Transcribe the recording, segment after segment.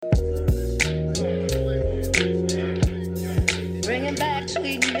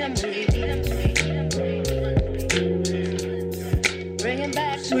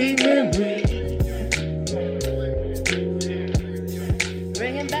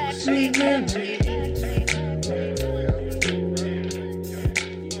Sweet memory.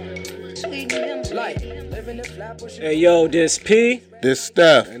 Sweet memory. Hey yo, this P This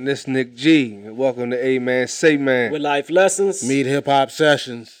Steph. And this Nick G. And welcome to A Man Say Man. with Life Lessons. Meet Hip Hop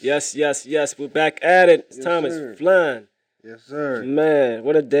Sessions. Yes. We're back at it. Yes, Time sir. is flying. Yes, sir. Man,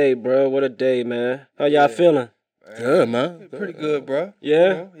 what a day, bro. What a day, man. How y'all feeling? Good, man. Pretty good, bro.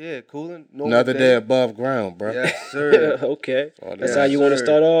 Yeah? Yeah, cooling. Normal Another day above ground, bro. Yes, sir. Okay. Oh, That's yes, how you want to sir.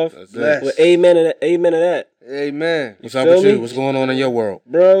 start off? That's Bless. it. With amen to that. Amen. What's up feel with me? you? What's going on in your world?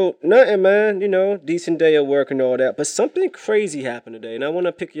 Bro, nothing, man. You know, decent day of work and all that. But something crazy happened today, and I want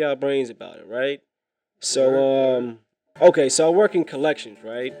to pick y'all brains about it, right? So, okay, so I work in collections,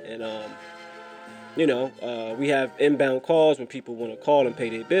 right? And, we have inbound calls when people want to call and pay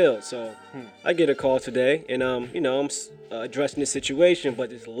their bills. So I get a call today, and, I'm addressing the situation, but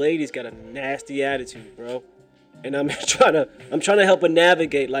this lady's got a nasty attitude, bro. And I'm trying to help her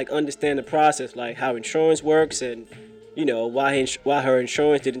navigate, like, understand the process, like how insurance works, and why her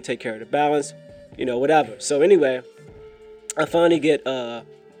insurance didn't take care of the balance, whatever. So anyway, I finally get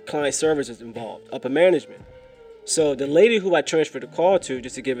client services involved, upper management. So the lady who I transferred the call to,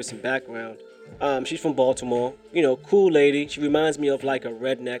 just to give her some background, she's from Baltimore. Cool lady. She reminds me of like a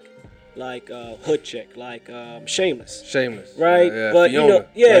redneck, like hood chick, like Shameless. Shameless. Right? Yeah, But Fiona.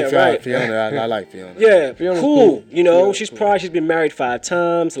 Like right. Fiona, I like Fiona. Yeah, Fiona's cool. cool. She's been married 5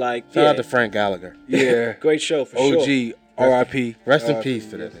 times. Like, Shout out to Frank Gallagher. Yeah. great show for sure. OG. R.I.P. Rest in peace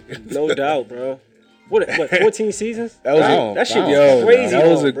to that nigga. No doubt, bro. What 14 seasons? That shit was Yo, crazy. that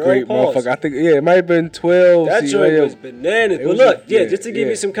was long, a bro. great Pause. motherfucker. I think, it might have been 12. That joint was bananas. It But was look, yeah, just to give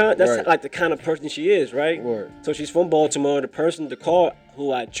you some that's right. like the kind of person she is, right? Word. So she's from Baltimore. The call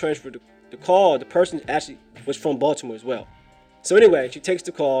who I transferred the call, the person actually was from Baltimore as well. So anyway, she takes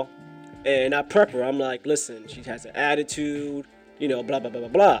the call, and I prep her. I'm like, listen, she has an attitude, blah, blah, blah, blah,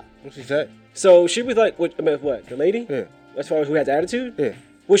 blah. What she said? So she was like, what, the lady? Yeah. As far as who has attitude? Yeah.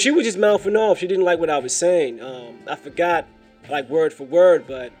 Well, she was just mouthing off. She didn't like what I was saying. I forgot, like, word for word,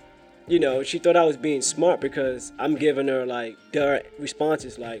 but, she thought I was being smart because I'm giving her, like, direct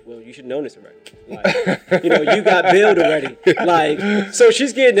responses like, well, you should know this already. Like, you got billed already. Like, so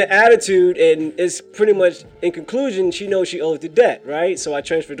she's getting the attitude, and it's pretty much, in conclusion, she knows she owes the debt, right? So I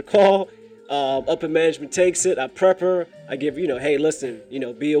transferred the call. Upper management takes it. I prep her. I give, hey, listen,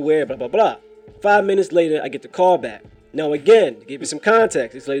 be aware, blah, blah, blah. 5 minutes later, I get the call back. Now, again, to give you some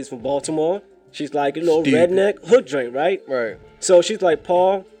context, this lady's from Baltimore. She's like, redneck hood joint, right? Right. So she's like,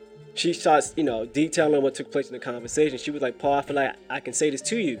 Paul, she starts, detailing what took place in the conversation. She was like, Paul, I feel like I can say this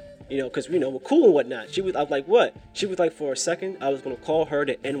to you, because, we're cool and whatnot. I was like, what? She was like, for a second, I was going to call her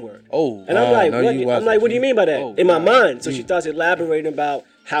the N-word. Oh. And I'm like, no, what? you I'm wasn't. like, what do you mean by that? Oh, in my God. mind. So she starts elaborating about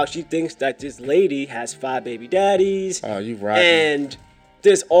how she thinks that this lady has 5 baby daddies. Oh, you rocking. And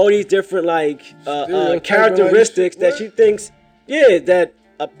there's all these different Stereotyping, characteristics like, that she thinks, that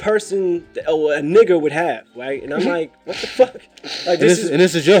a person or a nigger would have, right? And I'm like, what the fuck? Like And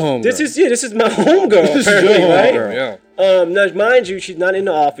this is your home. this is my homegirl, This is apparently, your right? homegirl. Yeah. Now, mind you, she's not in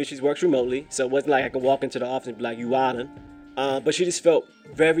the office. She works remotely, so it wasn't like I could walk into the office and be like, you wildin'. But she just felt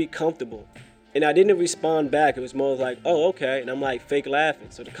very comfortable. And I didn't respond back. It was more like, oh, okay. And I'm like fake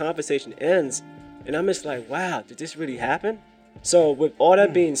laughing. So the conversation ends, and I'm just like, wow, did this really happen? So with all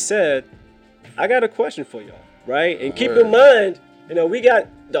that being said, I got a question for y'all, right? And keep in mind, we got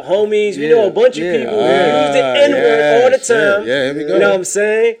the homies, we know a bunch of people who use the N-word all the time. Yeah, here we go. You know what I'm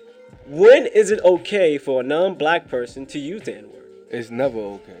saying? When is it okay for a non-black person to use the N-word? It's never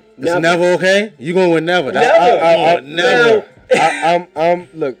okay. It's never okay? You going with never. Never. Never.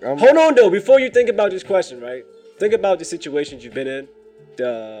 Look, I'm. Hold on, though. Before you think about this question, right? Think about the situations you've been in,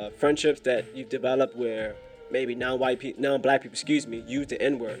 the friendships that you've developed where maybe non-black people, use the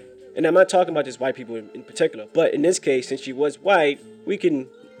N-word. And I'm not talking about just white people in particular, but in this case, since she was white, we can,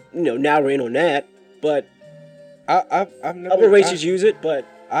 narrow in on that. But I've never. other races use it, but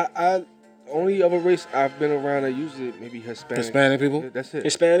I only other race I've been around that use it, maybe Hispanic. Hispanic people? Yeah, that's it.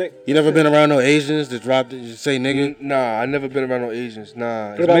 Hispanic. You never been around no Asians that dropped it, just say nigga? Nah, I never been around no Asians.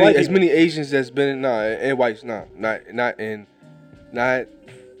 Nah, What about white as people? many Asians that's been and whites. Nah, not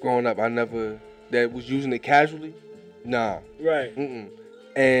growing up. I never that was using it casually. Nah. Right.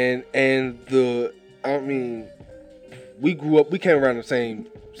 And we grew up. We came around the same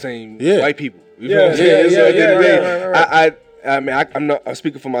white people. You know what I'm saying? So at the end of the day, I'm not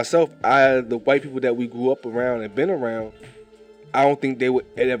speaking for myself. The white people that we grew up around and been around, I don't think it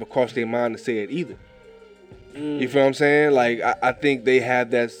ever crossed their mind to say it either. You feel what I'm saying? Like I think they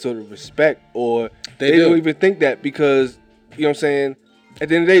have that sort of respect, or they don't even think that because you know what I'm saying. At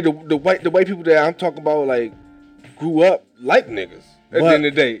the end of the day, the white people that I'm talking about like grew up like niggas. at the end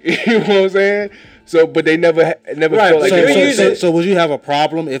of the day. You know what I'm saying? So, but they never Right, felt like so would you have a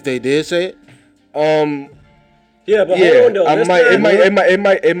problem if they did say it? Yeah, but hold on though. It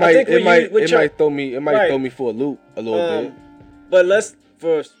might throw me for a loop a little bit. But let's,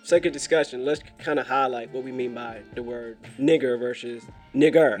 for sake of discussion, let's kind of highlight what we mean by the word nigger versus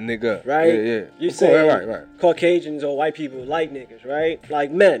nigger. Right? Yeah. You say right. Caucasians or white people like niggers, right?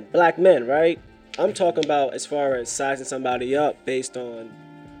 Like men, black men, right? I'm talking about as far as sizing somebody up based on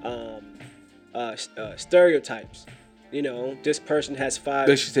stereotypes. You know, this person has five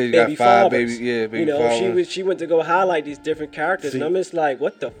baby fathers. Baby fathers. She went to go highlight these different characters, and I'm just like,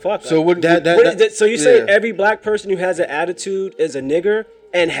 what the fuck? So so you say every black person who has an attitude is a nigger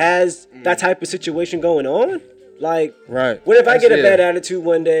and has that type of situation going on? Like, right? What if I get a bad attitude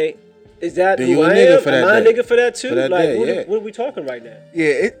one day? Is that then who I am? Am I a nigga for that too? For that like, day, what are we talking right now?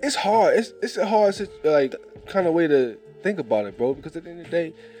 Yeah, it's hard. It's a hard like kind of way to think about it, bro. Because at the end of the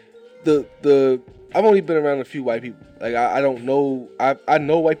day, the I've only been around a few white people. Like I don't know. I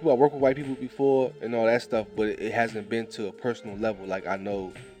know white people. I worked with white people before and all that stuff, but it hasn't been to a personal level. Like I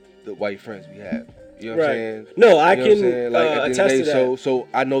know the white friends we have. You know what I'm saying? No, I can attest to that. So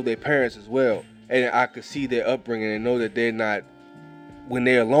I know their parents as well, and I could see their upbringing and know that they're not when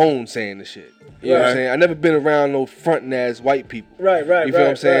they're alone saying the shit. You know what I'm saying? I never been around no frontin' ass white people. Right. You feel what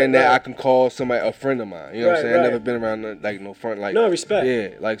I'm saying? That I can call somebody a friend of mine. You know what I'm saying? I never been around like no front like. No respect.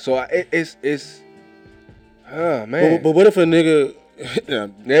 Yeah, like so it's. Oh man. But what if a nigga? no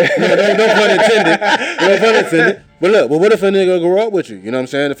pun intended. No pun intended. But look, what if a nigga grew up with you? You know what I'm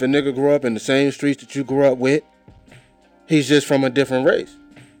saying? If a nigga grew up in the same streets that you grew up with, he's just from a different race,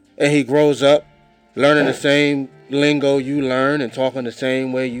 and he grows up learning the same lingo you learn and talking the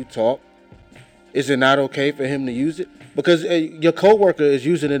same way you talk. Is it not okay for him to use it? Because your coworker is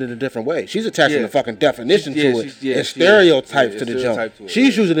using it in a different way. She's attaching a fucking definition to it and stereotypes to the jump.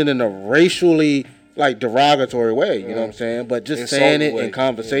 She's using it in a racially like derogatory way. You know what I'm saying? But just saying it in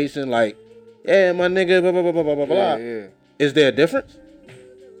conversation, like, yeah, my nigga, blah blah blah blah blah blah. Yeah. Is there a difference?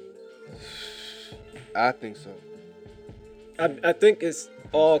 I think so. I think it's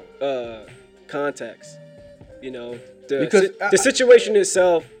all context. You know, the situation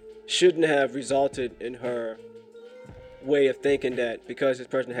itself shouldn't have resulted in her way of thinking that because this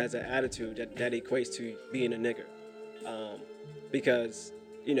person has an attitude that equates to being a nigger. Because,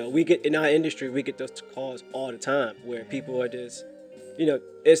 you know, we get in our industry, we get those calls all the time where people are just, you know,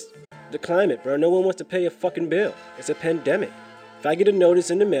 it's the climate, bro. No one wants to pay a fucking bill. It's a pandemic. If I get a notice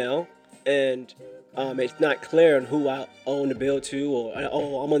in the mail and it's not clear on who I own the bill to, or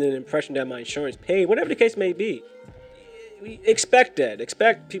I'm under the impression that my insurance paid, whatever the case may be, expect that.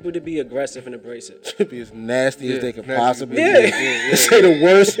 Expect people to be aggressive and abrasive. To be as nasty as they could possibly be. Say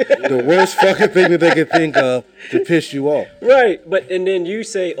the worst fucking thing that they could think of to piss you off. Right, and then you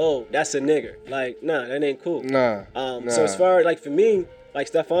say, "Oh, that's a nigger." Like, nah, that ain't cool. Nah. So as far like for me, like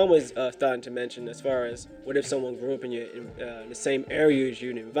Stefan was starting to mention, as far as what if someone grew up in the same area as you,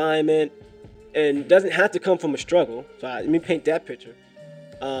 an environment, and doesn't have to come from a struggle. So let me paint that picture.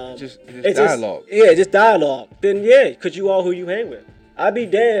 Just dialogue. Just dialogue. Then because you all who you hang with. I'd be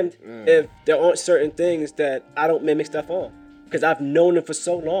damned if there aren't certain things that I don't mimic stuff on, because I've known him for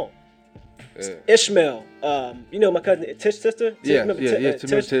so long. Yeah. Ishmael, you know my cousin Tish sister.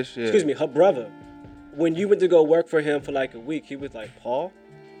 Tish. Excuse me, her brother. When you went to go work for him for like a week, he was like, "Paul,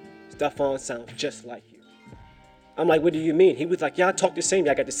 Stefan sounds just like you." I'm like, "What do you mean?" He was like, "Yeah, I talk the same.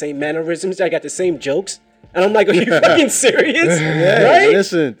 I got the same mannerisms. I got the same jokes." And I'm like, "Are you fucking serious?" Right?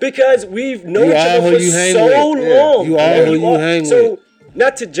 Listen, because we've known each other for so long. You are who you hang with. So,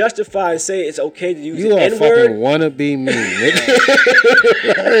 not to justify and say it's okay to use the N-word. You are fucking wannabe me, nigga.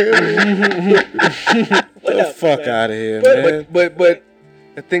 Get the fuck out of here, man. But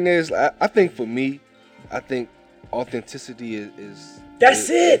the thing is, I think for me, I think authenticity is that's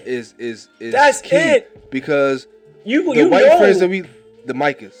it. Is that's key. It. Because the white friends that the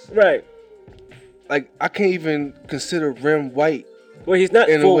Micahs, right? Like I can't even consider Rem white. Well, he's not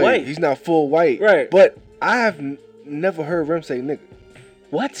full white. He's not full white, right? But I have never heard Rem say nigga.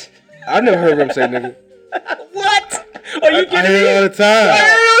 What? I've never heard Rem say nigga. What? Are you kidding me? I hear it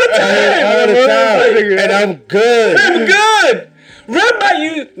all the time. And I'm good. I'm good. Rem might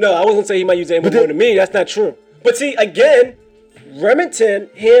use. No, I wasn't say he might use it more than me. That's not true. But see, again, Remington,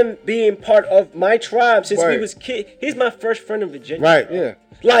 him being part of my tribe since we was kid, he's my first friend in Virginia. Right. Bro. Yeah.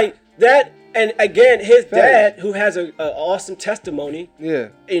 Like that, and again, his dad, who has an awesome testimony. Yeah.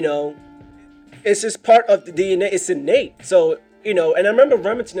 You know, it's just part of the DNA. It's innate. So. You know, and I remember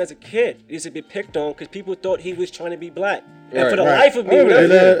Remington as a kid used to be picked on because people thought he was trying to be black. And for the life of me,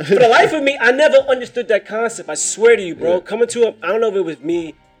 for the life of me, I never understood that concept. I swear to you, bro. Coming to it, I don't know if it was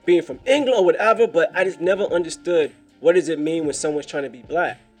me being from England or whatever, but I just never understood what does it mean when someone's trying to be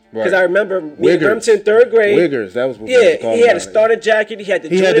black. Because I remember me in Remington, 3rd grade. Wiggers, that was what he had a starter jacket. He had the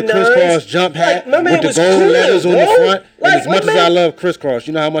Jordan 9s. crisscross jump hat with the gold letters on the front. And as much as I love crisscross,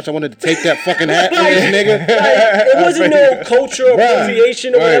 you know how much I wanted to take that fucking hat from this nigga? It wasn't no cultural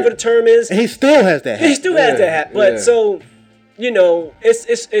appropriation or whatever the term is. And he still has that hat. He still has that hat. But so, you know, it's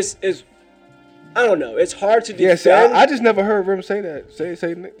I don't know. It's hard to defend. Yeah, see, I just never heard Rim say that. Say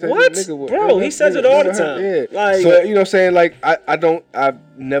what? Nigga, bro, he says it all the time. Yeah. Like, so, you know what I'm saying? Like, I've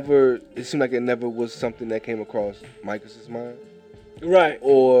never, it seemed like it never was something that came across Micah's mind. Right.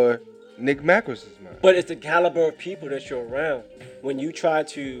 Or Nick Macros' mind. But it's the caliber of people that you're around. When you try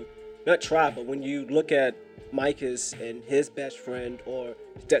to, but when you look at Micah's and his best friend or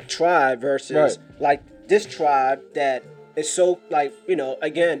that tribe versus like this tribe that is so like, you know,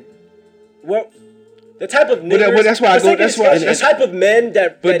 again, the type of niggas, well, that's why I go. That's why the type of men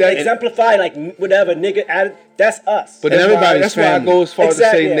that exemplify like whatever nigga. That's us. But that's why I go as far as to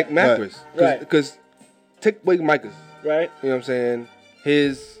say Nick Macros, because take away Micah's, right? You know what I'm saying?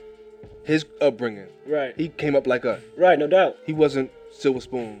 His upbringing, right? He came up like us, right? No doubt. He wasn't silver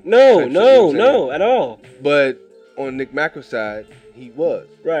spoon. No, at all. But on Nick Macros' side, he was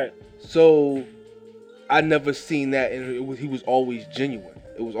right. So I never seen that, and he was always genuine.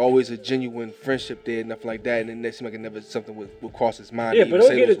 It was always a genuine friendship there, nothing like that. And then it seemed like it never something would cross his mind. Yeah, but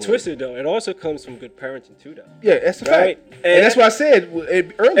don't get it twisted though. It also comes from good parenting too, though. Yeah, that's a fact. And that's what I said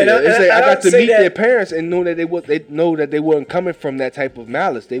earlier. I got to meet their parents and know that they weren't coming from that type of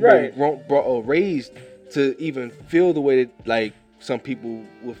malice. They were raised to even feel the way that like some people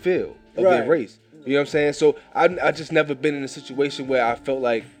would feel of their race. You know what I'm saying? So I just never been in a situation where I felt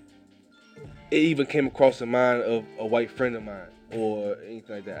like it even came across the mind of a white friend of mine or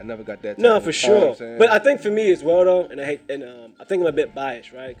anything like that. I never got that. No, for sure. But I think for me as well, though, and I think I'm a bit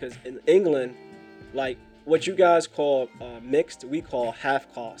biased, right? Because in England, like what you guys call mixed, we call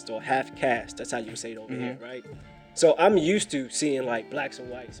half caste or half caste. That's how you would say it over here, right? So I'm used to seeing like blacks and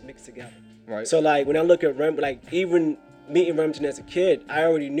whites mixed together. Right. So like when I look at like even meeting Remington as a kid, I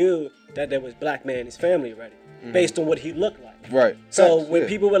already knew that there was black man in his family already, based on what he looked like. Right. So when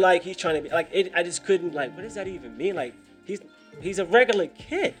people were like, he's trying to be like, I just couldn't like, what does that even mean? Like he's a regular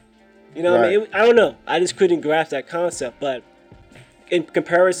kid. You know what I mean? I don't know. I just couldn't grasp that concept. But in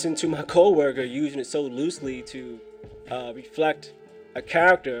comparison to my coworker using it so loosely to reflect a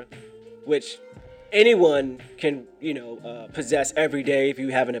character, which anyone can, possess every day if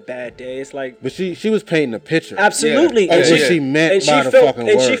you're having a bad day. It's like, but she was painting a picture. Absolutely, of what she meant by the fucking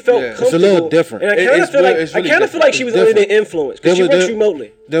word. And she felt comfortable. It's a little different. And I kind of feel like she was under the influence because she works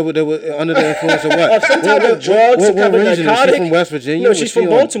remotely. They were under the influence of what? Of some type of drugs, some type of narcotic. Is she from West Virginia? No, she's from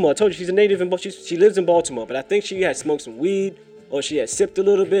Baltimore. I told you she's a native in Baltimore. She lives in Baltimore, but I think she had smoked some weed or she had sipped a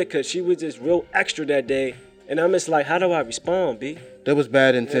little bit because she was just real extra that day. And I'm just like, how do I respond, B? There was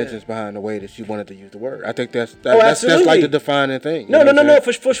bad intentions behind the way that she wanted to use the word. I think that's like the defining thing. No,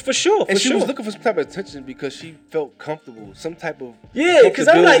 for sure. And she was looking for some type of attention because she felt comfortable, some type of because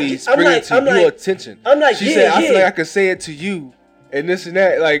I'm like attention. I'm like, she said, I feel like I could say it to you, and this and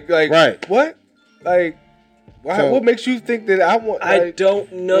that, like right. What, like. Why, so, what makes you think that I want? I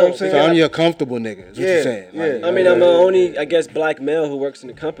don't know. You know what I'm saying? So I'm your comfortable nigga. Is what you're saying. Like, I mean, I'm the only, I guess, black male who works in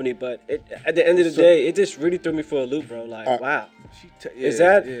the company. But at the end of the day, it just really threw me for a loop, bro. Like, wow, is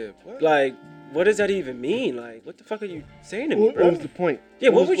that like, what does that even mean? Like, what the fuck are you saying to me, bro? What was the point? Yeah,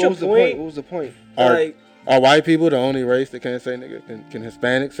 what was your point? What was the point? Like, are white people the only race that can't say nigga? Can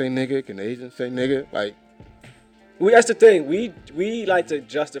Hispanics say nigga? Can Asians say nigga? Like, that's the thing. We like to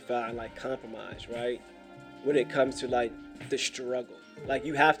justify and like compromise, right? When it comes to like the struggle, like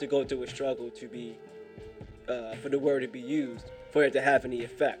you have to go through a struggle to be, for the word to be used, for it to have any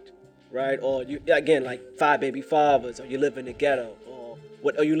effect, right? Or you again like 5 baby fathers, or you live in the ghetto, or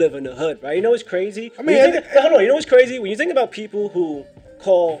you live in the hood, right? You know what's crazy? I mean, hold on. You know what's crazy? When you think about people who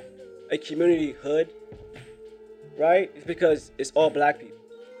call a community hood, right? It's because it's all black people,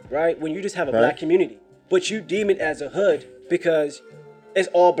 right? When you just have a black community, but you deem it as a hood because it's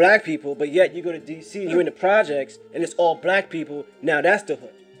all black people, but yet you go to DC, you're in the projects, and it's all black people. Now that's the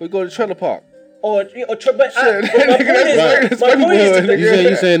hood. We go to trailer park. My point is, you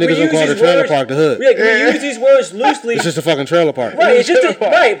saying niggas don't call the trailer park the hood? Yeah, we use these words loosely. It's just a fucking trailer park. Right, it's just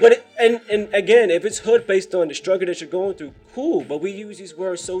but and again, if it's hood based on the struggle that you're going through, cool. But we use these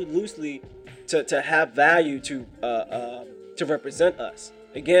words so loosely to have value to represent us.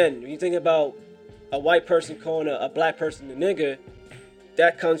 Again, when you think about a white person calling a black person a nigga,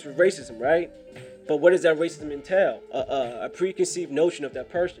 that comes from racism, right? But what does that racism entail? A preconceived notion of that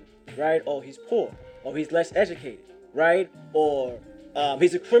person, right? Oh, he's poor, or he's less educated, right? Or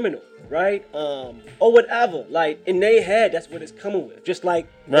he's a criminal, right? Or whatever. Like in their head, that's what it's coming with. Just like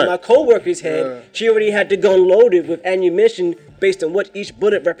in my coworker's head, she already had the gun loaded with ammunition based on what each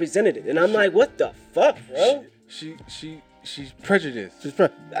bullet represented. And I'm like, what the fuck, bro? She's prejudiced.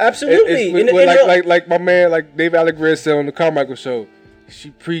 Absolutely. Like my man, like Dave Allegretti said on the Carmichael show.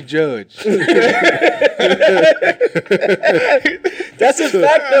 She prejudged. That's a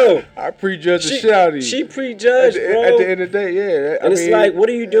fact, though. I prejudged the shit out of you. She prejudged, bro. At the end of the day, yeah. And it's like, what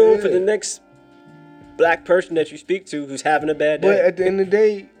are you doing for the next black person that you speak to who's having a bad day? But at the end of the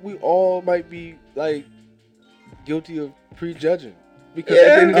day, we all might be like guilty of prejudging. Because at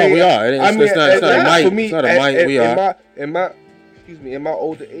the end of the day, we are. It's not a might. For me, it's not a might. We are. In my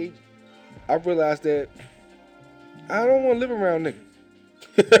older age, I realized that I don't want to live around niggas.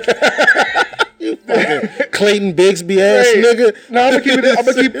 You fucking Clayton Bigsby ass nigga. No, I'm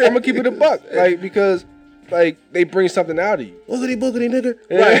gonna keep it a buck. Like, because like they bring something out of you. Boogity boogity nigga.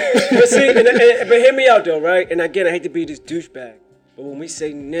 Right. But see, but hear me out though, right? And again, I hate to be this douchebag, but when we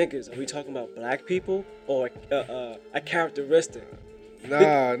say niggas, are we talking about black people or a characteristic?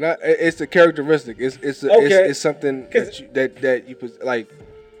 Nah, it's a characteristic. It's something that you put like,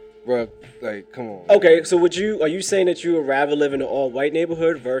 bro. Like, come on. Okay, man. So are you saying that you would rather live in an all-white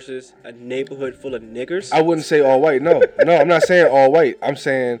neighborhood versus a neighborhood full of niggers? I wouldn't say all white. No, I'm not saying all white. I'm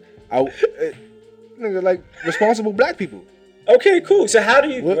saying nigga, like responsible black people. Okay, cool. So how do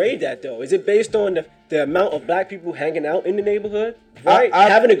you grade that though? Is it based on the amount of black people hanging out in the neighborhood, right?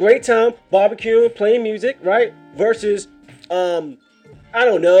 Having a great time, barbecuing, playing music, right? Versus I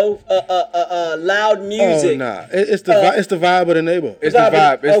don't know, loud music. Oh, nah. It's the vibe of the neighborhood. It's the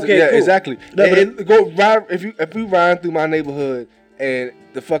vibe. Okay, cool. Exactly. If we ride through my neighborhood and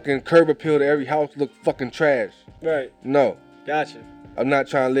the fucking curb appeal to every house look fucking trash. Right. No. Gotcha. I'm not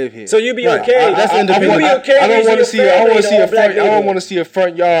trying to live here. So you'd be okay. That's independent. I don't want to see a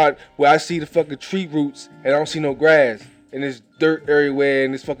front yard where I see the fucking tree roots and I don't see no grass. And there's dirt everywhere,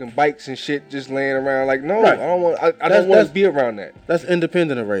 and there's fucking bikes and shit just laying around. Like, no, right. I don't want to be around that. That's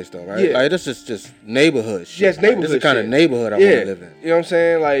independent of race, though, right? Yeah. Like, this is just neighborhood shit. Yeah, it's neighborhood This is the kind of neighborhood I want to live in. You know what I'm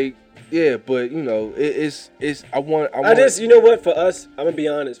saying? Like, yeah, but you know, it's. I just, you know what? For us, I'm gonna be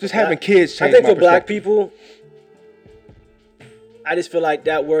honest. Just having kids change. I think for black people, I just feel like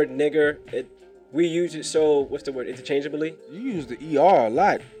that word nigger. We use it so. What's the word? Interchangeably. You use the ER a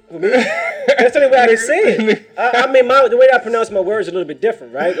lot. That's the only way I can say it. I mean, the way I pronounce my words is a little bit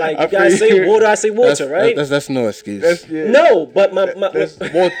different, right? Like you guys say water, I say water, right? That's no excuse. No, but that's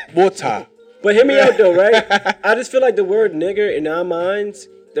water. But hear me out though, right? I just feel like the word nigger in our minds,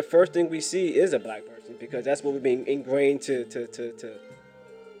 the first thing we see is a black person because that's what we've been ingrained to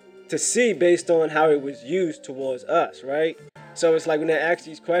see based on how it was used towards us, right? So it's like when they ask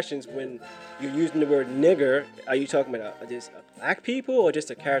these questions, when you're using the word nigger, are you talking about just black people or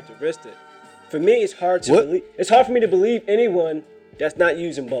just a characteristic? For me, it's hard to believe. It's hard for me to believe anyone that's not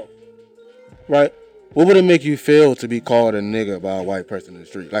using both. Right. What would it make you feel to be called a nigger by a white person in the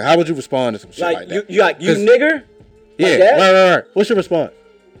street? Like, how would you respond to some shit like that? You nigger? Yeah. Right. What's your response?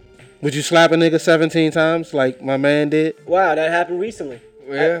 Would you slap a nigga 17 times like my man did? Wow, that happened recently.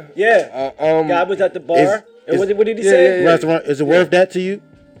 Yeah. God was at the bar. And what did he say? Restaurant. Is it worth that to you?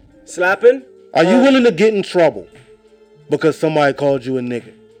 Slapping? Are you willing to get in trouble because somebody called you a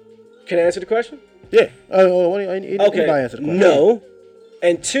nigger? Can I answer the question? Yeah. Okay. Answer the question. No.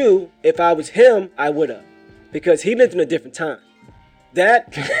 And two, if I was him, I would have. Because he lived in a different time.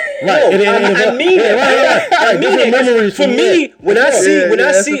 That right. I mean it. I mean it. For me, when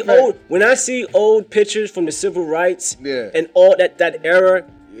I see old pictures from the civil rights and all that era,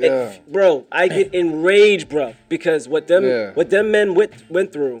 bro, I get enraged, bro, because what them men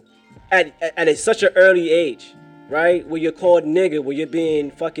went through at such an early age, right? Where you're called nigger, where you're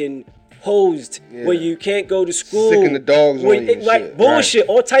being fucking hosed, where you can't go to school, sicking the dogs on you, like bullshit,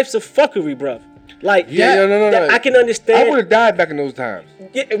 all types of fuckery, bro. Like no. I can understand. I would have died back in those times.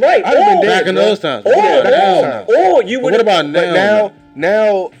 Yeah, right. I'd have been back in those times. Or you would. What about now?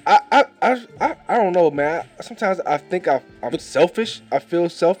 Now, I don't know, man. Sometimes I think I'm selfish. I feel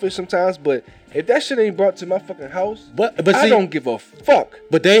selfish sometimes, but if that shit ain't brought to my fucking house, but I don't give a fuck.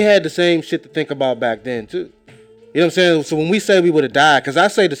 But they had the same shit to think about back then too. You know what I'm saying? So when we say we would have died, because I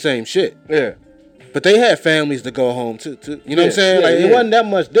say the same shit. Yeah. But they had families to go home to. You know what I'm saying? Like it wasn't that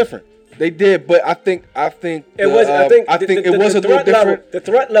much different. They did, but I think it was. I think it was a little different. The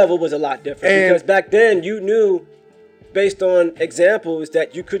threat level was a lot different because back then you knew based on examples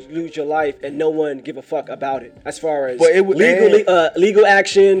that you could lose your life and no one give a fuck about it. As far as But it would- legal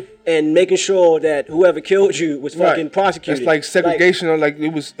action and making sure that whoever killed you was fucking prosecuted. It's like segregation, or like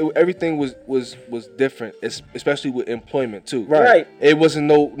everything was different, especially with employment too. Right. It wasn't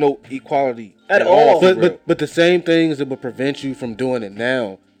no equality At all. for real. But the same things that would prevent you from doing it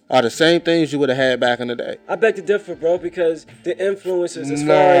now are the same things you would have had back in the day. I beg to differ, bro, because the influences as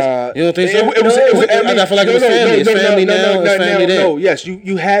far as You don't think so? I feel like it was family. It's family now. It's family then. No, yes,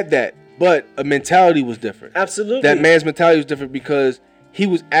 you had that, but a mentality was different. absolutely That man's mentality was different because he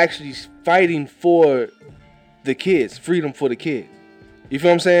was actually fighting for the kids, freedom for the kids. You feel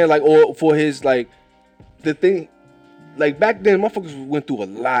what I'm saying? Like, or for his, like, the thing, like back then, motherfuckers went through a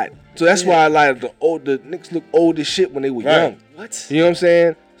lot. So that's why a lot of the niggas look old as shit when they were young. What? You know what I'm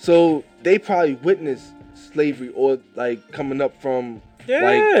saying? So they probably witnessed slavery or like coming up from like, you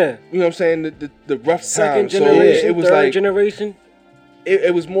know what I'm saying, the rough Second times. So generation, it was third like generation.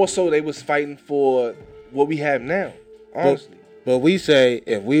 it was more so they was fighting for what we have now. Honestly. But we say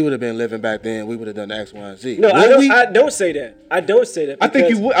if we would have been living back then, we would have done X, Y, and Z. No, I don't say that. I don't say that. I think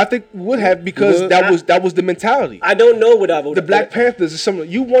you would. I think you would have because that was the mentality. I don't know what I would. The Black Panthers is something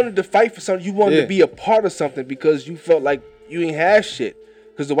you wanted to fight for something. You wanted to be a part of something because you felt like you ain't have shit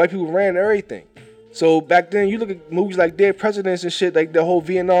because the white people ran everything. So back then, you look at movies like Dead Presidents and shit, like the whole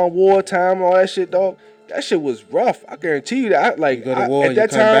Vietnam War time and all that shit, dog. That shit was rough. I guarantee you that. You go to war at and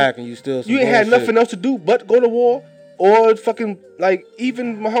that you come time, back and you still some you ain't had bullshit. nothing else to do but go to war. Or fucking, like,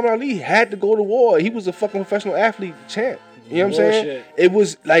 even Muhammad Ali had to go to war. He was a fucking professional athlete champ. You know what I'm saying? Bullshit. It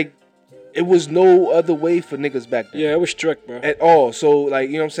was like, it was no other way for niggas back then. Yeah, it was strict, bro. At all. So, like,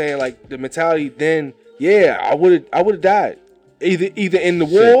 you know what I'm saying? Like, the mentality then, yeah, I would have died. Either in the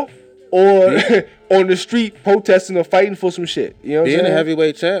war or on the street protesting or fighting for some shit. You know what I'm Being saying? a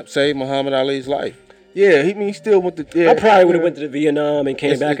heavyweight champ saved Muhammad Ali's life. Yeah, he still went to. Yeah, I probably would have went to the Vietnam and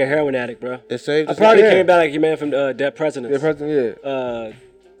came back a heroin addict, bro. It saved I his probably life. came back like your man from Dead Presidents. Yeah, president,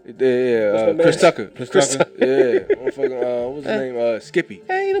 my Chris man? Tucker. Chris Tucker. Yeah, motherfucking, what's his name? Skippy.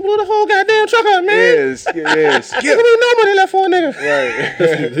 Hey, you done blew the whole goddamn truck up, man. Skip. Give me no money left for a nigga. Right.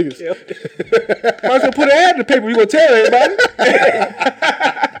 Might as well put an ad in the paper. You gonna tell everybody?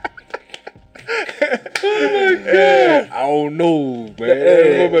 Oh my god! I don't know,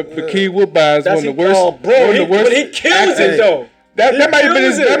 man. The Key Woodbine is one of the worst. But he kills it though. That might have been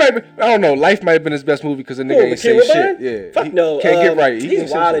his. That might be, I don't know. Life might have been his best movie because the nigga ain't say shit. Yeah, Fuck no. Can't get right.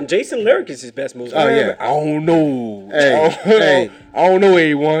 He's wild, and Jason Lyric is his best movie. Oh, yeah. I don't know. Hey. I don't know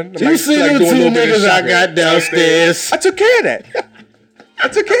A1. You see them two niggas I got downstairs. I took care of that.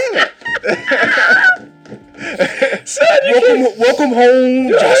 Son, Welcome home,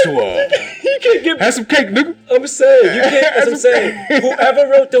 Joshua. you can't get. Have some cake, nigga. I'm saying you can't. As I'm saying, whoever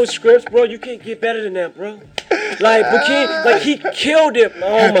wrote those scripts, bro, you can't get better than that, bro. Like, he killed it.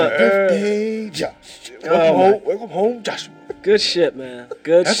 Oh my. Birthday, Josh. Welcome home, Joshua. Good shit, man.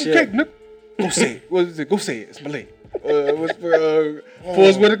 Good Have some shit. cake, nigga. Go say it. What is it? Go say it. It's my lady. What's for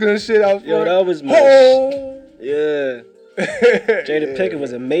Forrest Whitaker and shit? I was Yo, that was my home. Yeah. Jada Pinkett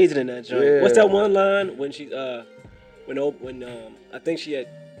was amazing in that joint. Yeah. What's that one line when she when I think she had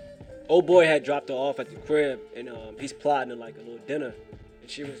old boy had dropped her off at the crib and he's plotting like a little dinner and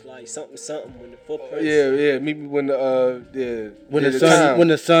she was like something when the footprints. Yeah. Meet me when When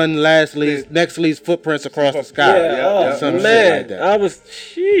the sun next leaves footprints across the sky. Yeah, Some shit man, like that. I was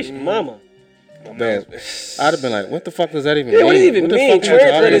sheesh, mama. Man, I'd have been like, what the fuck does that even Yeah, mean? what does it even the mean? fuck are you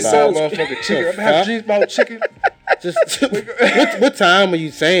Translated talking sounds- about? motherfucking chicken. I have dreams about chicken. Just what time are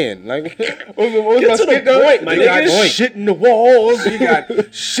you saying? Like, Get to the point, my You got nigga. shit in the walls. You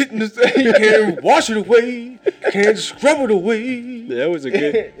got shit in the. You can't wash it away. Can't scrub it away. That was a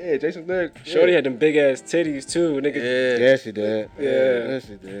good. Yeah, Jason Lyric. Shorty had them big ass titties too, nigga. yeah, she did. Yeah.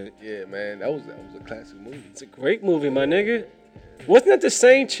 She did. Yeah, man, that was a classic movie. It's a great movie, my nigga. Wasn't that the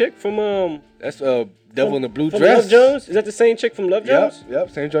same chick from That's Devil in the Blue from Dress. Love Jones? Is that the same chick from Love Jones? Yep.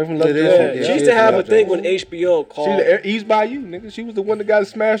 Same joint from Love It is. Jones. Yeah. Yeah, She used to have a Love thing Jones. when HBO She called. the East by You, nigga. She was the one that got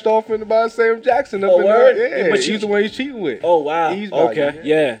smashed off in by Sam Jackson. Up Oh, in word? there. Yeah, But but she- she's the one he's cheating with. Oh wow. Ease by Okay.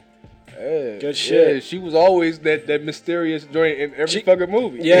 You. Yeah. Yeah. Good shit. Yeah, she was always that mysterious joint in every fucking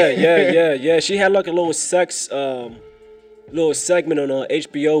movie. Yeah. She had like a little sex little segment on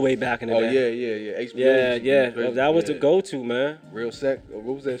HBO way back in the Oh day. yeah. HBO Yeah. That was the go-to, man. Real sex.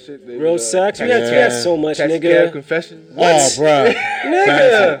 What was that shit? They Real was, sex. We Taxi had Cab- so much, Taxi nigga. Cab Confessions. Oh, bro.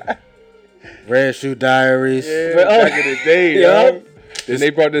 Nigga. Red Shoe Diaries. Yeah, Bro, oh. back in the day, Yup. yo. Then they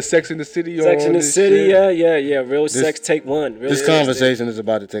brought the Sex in the City on. Sex in the this City. shit. Yeah. Real sex take one. Real This sex conversation is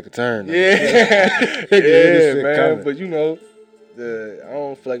about to take a turn. Yeah, This yeah, shit man. coming. But you know, I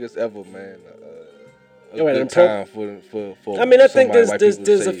don't feel like it's ever, man. good time for. I mean, I think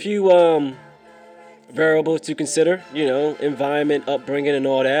there's a few variables to consider. You know, environment, upbringing, and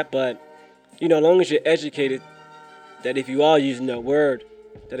all that. But you know, as long as you're educated, that if you are using that word,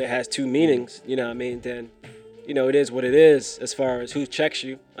 that it has two meanings. You know what I mean? Then, you know, it is what it is as far as who checks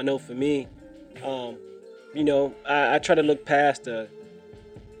you. I know for me, you know, I try to look past the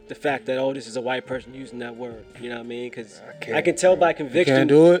fact that, oh, this is a white person using that word. You know what I mean? Because I can tell by conviction. You can't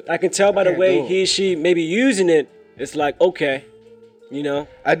do it? I can tell by the way he, she maybe using it. It's like, okay, you know.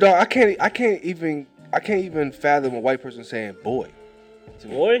 I can't even fathom a white person saying boy.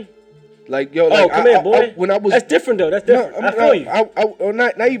 Boy? Like, yo, like, come here, boy. When I was, that's different though. That's different. I feel you. I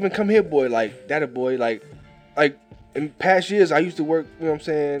not even come here, boy. Like that, a boy. Like in past years, I used to work. You know what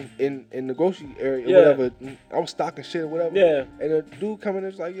I'm saying, in the grocery area, or whatever. I was stocking shit or whatever. Yeah. And a dude coming in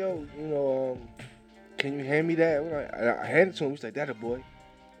was like, yo, you know, can you hand me that? I handed it to him. He's like, that, a boy.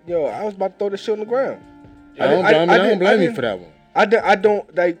 Yo, I was about to throw this shit on the ground. I don't blame you for that one. I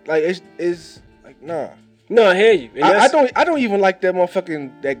don't like it's like nah. No, I hear you. I don't even like that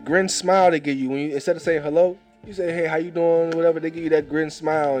motherfucking that grin smile they give you when you, instead of saying hello, you say, hey, how you doing? Whatever, they give you that grin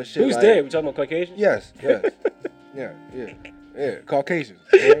smile and shit. Who's like, there? We talking about Caucasians? Yes. Yeah, Caucasians.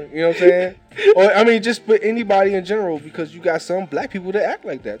 You know what I'm saying? Or I mean, just put anybody in general, because you got some black people that act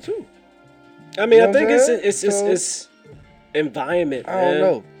like that too. I mean, you know I think it's environment. I don't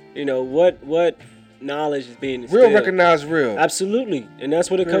know. You know what knowledge is being instilled. Real recognize real. Absolutely, and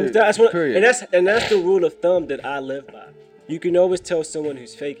that's what it comes down. And that's the rule of thumb that I live by. You can always tell someone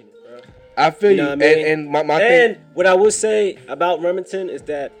who's faking it, bro. I feel you. What I mean? And my and thing, what I will say about Remington is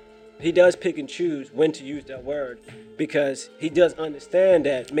that he does pick and choose when to use that word, because he does understand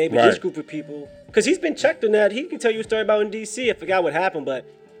that maybe this group of people, because he's been checked on that. He can tell you a story about in D.C. I forgot what happened, but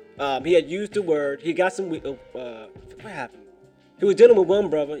he had used the word. He got some. What happened? He was dealing with one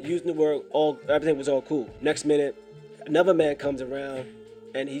brother using the word. Everything was all cool. Next minute, another man comes around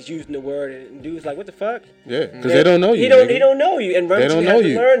and he's using the word, and dude's like, "What the fuck?" Yeah, because they don't know you. He don't know you, and Remington has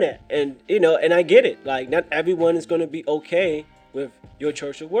to learn that. And you know, and I get it. Like, not everyone is going to be okay with your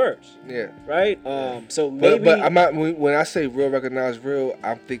choice of words. Yeah. Right. So maybe. But I'm not, when I say real, recognize real,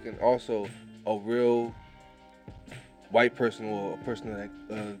 I'm thinking also a real white person or a person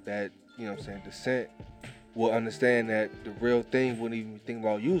that you know what I'm saying, descent will understand that the real thing wouldn't even think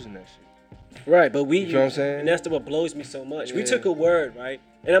about using that shit. Right, but you know what I'm saying? And that's what blows me so much. Yeah. We took a word, right?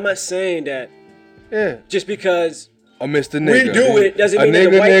 And I'm not saying that just because a Mr. Nigga. we do it doesn't mean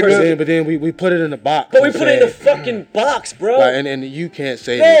that the white person. But then we put it in the box. But we put it in the fucking box, bro. Like, and you can't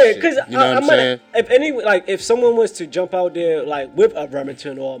say that shit. You know what I'm saying? If someone was to jump out there like with a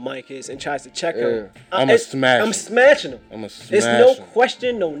Remington or a Micah's and tries to check him, I'm smashing him. It's no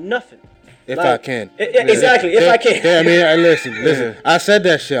question, no nothing. If I can. Exactly, if I can. Yeah, I mean, listen. I said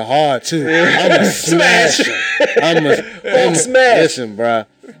that shit hard, too. I'm a smash. I'm a smash. Listen, bro.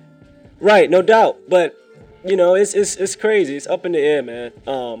 Right, no doubt. But, you know, it's crazy. It's up in the air, man.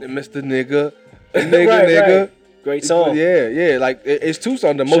 Mr. Nigga. Nigga. Right. Great song. Yeah. Like, it's two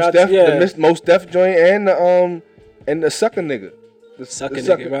songs. The Most Def joint and the Sucker Nigga. The Sucker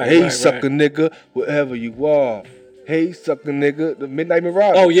Nigga, right. Hey, Sucker Nigga, wherever you are. Hey, Sucker Nigga, the Midnight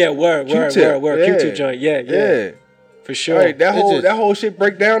Mirage. Oh yeah, word. Q-Tip joint, yeah. For sure. Right, that whole shit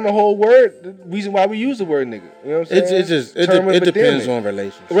break down the whole word. The reason why we use the word nigga. You know what I'm saying? It depends on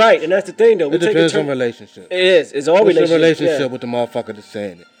relationship. Right, and that's the thing though. It depends on relationship. It is. It's all relationship. What's your relationship with the motherfucker that's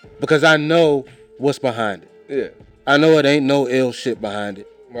saying it? Because I know what's behind it. Yeah. I know it ain't no ill shit behind it.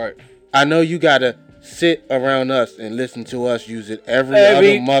 Right. I know you gotta sit around us and listen to us use it every other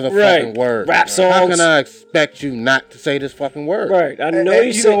motherfucking word. Rap songs. How can I expect you not to say this fucking word? Right. I know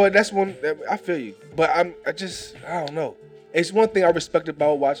you know what? That's one. I feel you, but I don't know. It's one thing I respect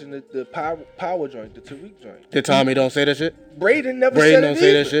about watching the Power joint, the Tariq joint. Did Tommy don't say that shit? Braden don't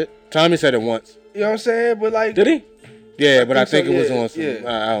say that shit. Tommy said it once. You know what I'm saying? But like, did he? Yeah, but I think it was on some.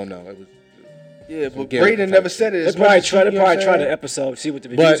 I don't know. It was. Yeah, but Braden never said it. They probably try the episode, see what the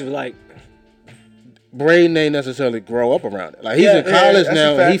reviews were like. Braden ain't necessarily grow up around it. Like, he's in college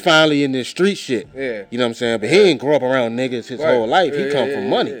now, and he finally in this street shit. Yeah. You know what I'm saying? But he ain't grow up around niggas his whole life. He come from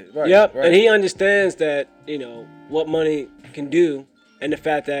money. Yep, and he understands that, you know, what money can do, and the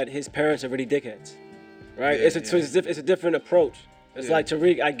fact that his parents are really dickheads. Right? It's a different approach. It's like,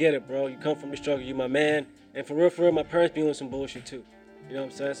 Tariq, I get it, bro. You come from the struggle, you my man. And for real, my parents be on some bullshit too. You know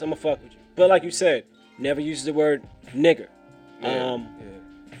what I'm saying? So I'm gonna fuck with you. But like you said, never uses the word nigger.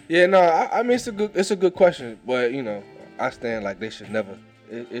 Yeah, no, I mean it's a good question, but you know, I stand like they should never.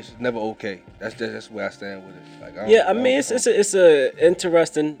 It's never okay. That's where I stand with it. Like, I mean it's a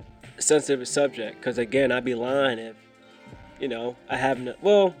interesting, sensitive subject, because again, I'd be lying if, you know, I haven't.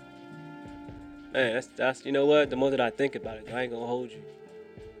 Well, Man, that's you know what? The more that I think about it, I ain't gonna hold you.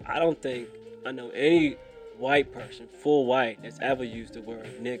 I don't think I know any white person, full white, that's ever used the word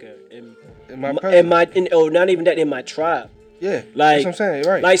nigger in not even that, in my tribe. Yeah, like that's what I'm saying.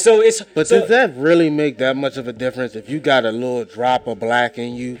 Right. Like so, it's. But so, does that really make that much of a difference? If you got a little drop of black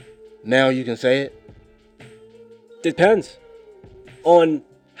in you, now you can say it. Depends on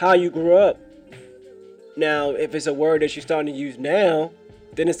how you grew up. Now, if it's a word that you're starting to use now,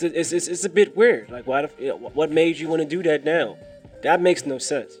 then it's a bit weird. Like, what made you want to do that now? That makes no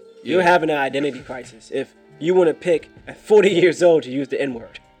sense. Yeah. You're having an identity crisis if you want to pick at 40 years old to use the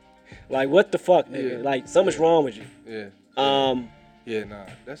N-word. Like, what the fuck, nigga? Yeah. Like, something's wrong with you. Yeah. Yeah, nah.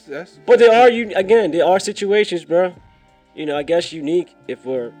 That's. But there are situations, bro. You know, I guess unique if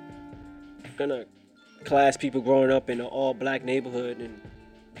we're gonna class people growing up in an all-black neighborhood and,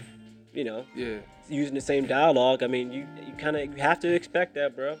 you know, using the same dialogue. I mean, you have to expect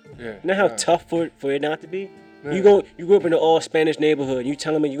that, bro. Yeah. You know how tough for it not to be? Yeah. You grew up in an all-Spanish neighborhood and you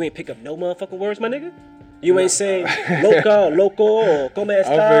telling me you ain't pick up no motherfucking words, my nigga? You ain't saying loco, or como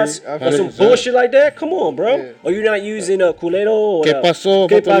estas, or some bullshit like that? Come on, bro. Yeah. Or you're not using culero or ¿Qué pasó?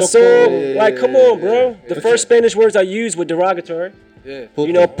 Yeah, like, come on, bro. The first Spanish words I used were derogatory. Yeah.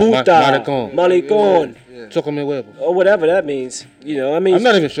 You know, puta, maricón, chócame huevo, or whatever that means. You know, I mean, I'm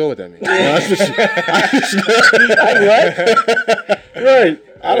not even sure what that means. Right.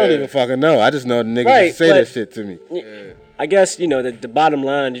 I don't even fucking know. I just know the niggas say that shit to me. I guess, you know, the bottom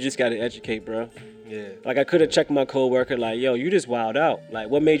line, you just gotta educate, bro. Yeah. Like, I could have checked my coworker, like, yo, you just wild out. Like,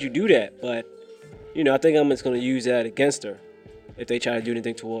 what made you do that? But, you know, I think I'm just gonna use that against her if they try to do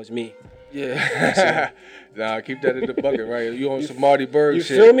anything towards me. Yeah. Nah, keep that in the bucket, right? You on some Marty Bird you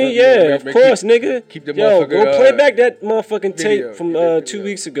shit. You feel me? Yeah, of course, nigga. Keep the motherfucker. Go play back that motherfucking video, tape from 2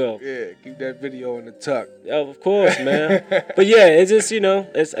 weeks ago. Yeah, keep that video in the tuck. Oh, of course, man. But yeah, it's just, you know,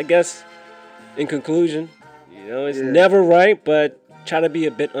 it's, I guess, in conclusion, you know, it's never right, but try to be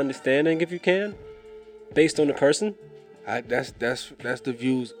a bit understanding if you can, based on the person. That's the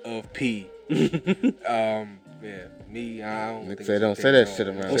views of P. Yeah. Me, I don't think don't say that shit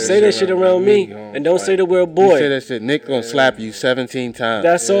around. Don't say that shit around me, and don't say the word boy. You say that shit, Nick gonna slap you 17 times.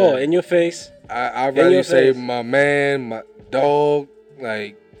 That's all in your face. I'd rather say my man, my dog,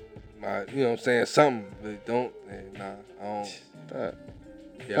 like my, you know what I'm saying, something. But don't, nah, I don't.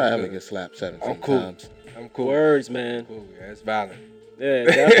 If I ever get slapped 17 times. I'm cool. Words, man. Cool. Yeah, it's violent. Yeah,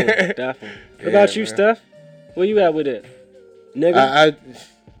 definitely. What about you, man. Steph? Where you at with it, nigga? I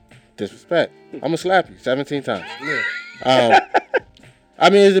disrespect. I'm gonna slap you 17 times. Yeah. I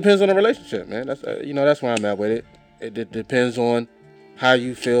mean, it depends on the relationship, man. That's that's where I'm at with it. It depends on how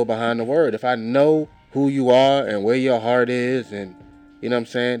you feel behind the word. If I know who you are and where your heart is, and you know what I'm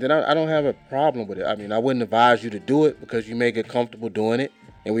saying, then I don't have a problem with it. I mean, I wouldn't advise you to do it because you may get comfortable doing it,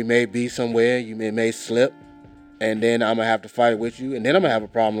 and we may be somewhere, you may slip, and then I'm gonna have to fight with you, and then I'm gonna have a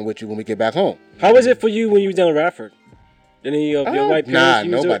problem with you when we get back home. How was it for you when you was down in Radford? Any of your white parents?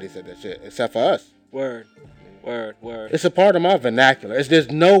 Nah, nobody said that shit except for us. Word. It's a part of my vernacular.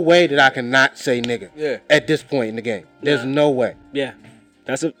 There's no way that I can not say nigga. Yeah. At this point in the game, there's no way. Yeah,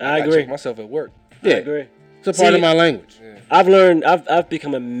 I agree. Check myself at work. Yeah, I agree. It's a part of my language. Yeah. I've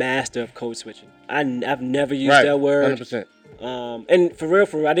become a master of code switching. I've never used that word. 100%. And for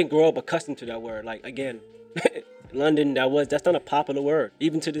real, I didn't grow up accustomed to that word. Like, again, London, that's not a popular word,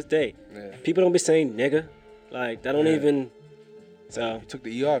 even to this day. Yeah. People don't be saying nigga. Like, that don't even. So you took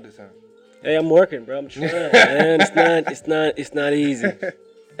the ER this time. Hey, I'm working, bro. I'm trying, man. It's not easy.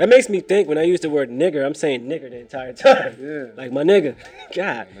 That makes me think when I use the word nigger, I'm saying nigger the entire time. Yeah. Like, my nigga.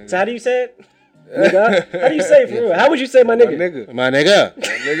 God. So how do you say it? Nigga? How do you say it for real? How would you say my nigga? My nigga.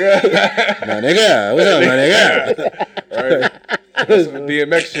 My nigga. What's up, my nigga? Right. That's some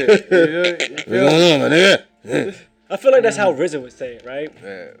DMX shit. What's going on, my nigga? I feel like that's how RZA would say it, right?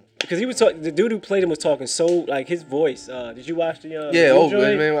 Yeah. Because he was the dude who played him was talking so, like, his voice. Did you watch the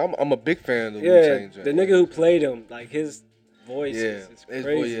man, I'm a big fan of the Wu-Tang the nigga who played him, like, his voice is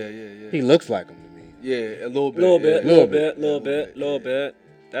crazy. Yeah. He looks like him to me. Yeah, a little bit. Little bit.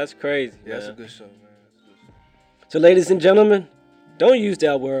 That's crazy. Yeah, that's a good show, man. So, ladies and gentlemen, don't use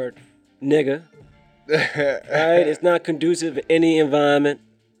that word, nigga. Right? It's not conducive to any environment,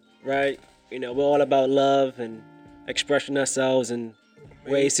 right? You know, we're all about love and expressing ourselves and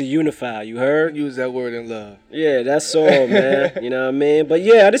ways to unify. You heard? Use that word in love. Yeah, that's all, man. You know what I mean? But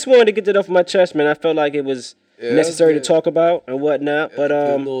yeah, I just wanted to get that off my chest, man. I felt like it was necessary to talk about and whatnot. But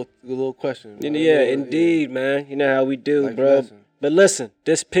good little question. Man. Yeah, indeed, man. You know how we do, like, bro. Lesson. But listen,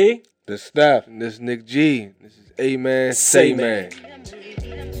 this P, this Steph, and this Nick G. This is A-Man, Say Man.